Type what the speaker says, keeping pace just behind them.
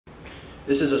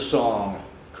This is a song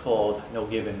called No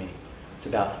Giving Me. It's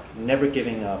about never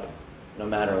giving up, no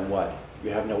matter what. You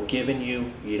have no give in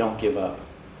you, you don't give up.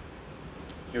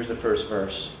 Here's the first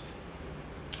verse.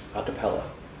 Acapella.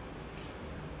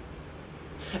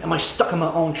 Am I stuck in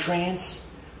my own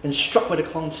trance? Been struck with a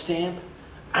clone stamp?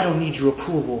 I don't need your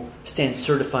approval, stand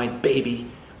certified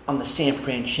baby. I'm the San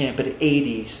Fran champ of the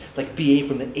 80s, like BA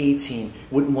from the A-team.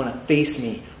 Wouldn't want to face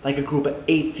me, like a group of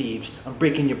 8 thieves. I'm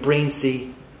breaking your brain,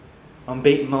 see? I'm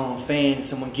baiting my own fans,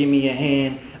 someone give me a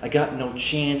hand. I got no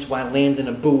chance while I land in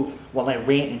a booth, while I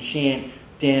rant and chant.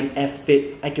 Damn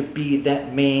F-fit, I could be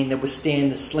that man that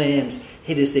withstand the slams.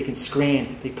 Hitters, they can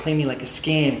scram, they play me like a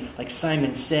scam. Like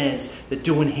Simon says, they're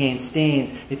doing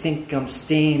handstands. They think I'm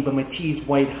stained, but my tea's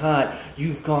white hot.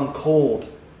 You've gone cold.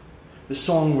 The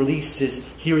song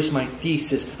releases, here's my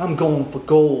thesis, I'm going for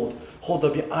gold. Hold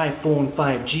up your iPhone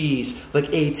 5Gs, like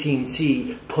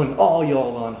AT&T, putting all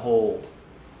y'all on hold.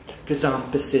 Cause I'm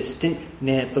persistent,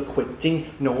 never quitting,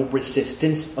 no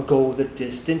resistance, I'll go the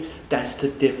distance, that's the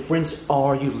difference,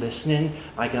 are you listening?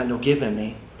 I got no giving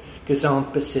me. Cause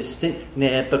I'm persistent,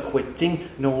 never quitting,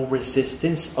 no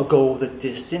resistance, I'll go the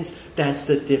distance, that's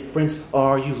the difference,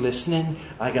 are you listening?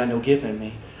 I got no giving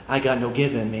me, I got no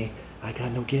giving me, I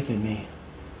got no giving me.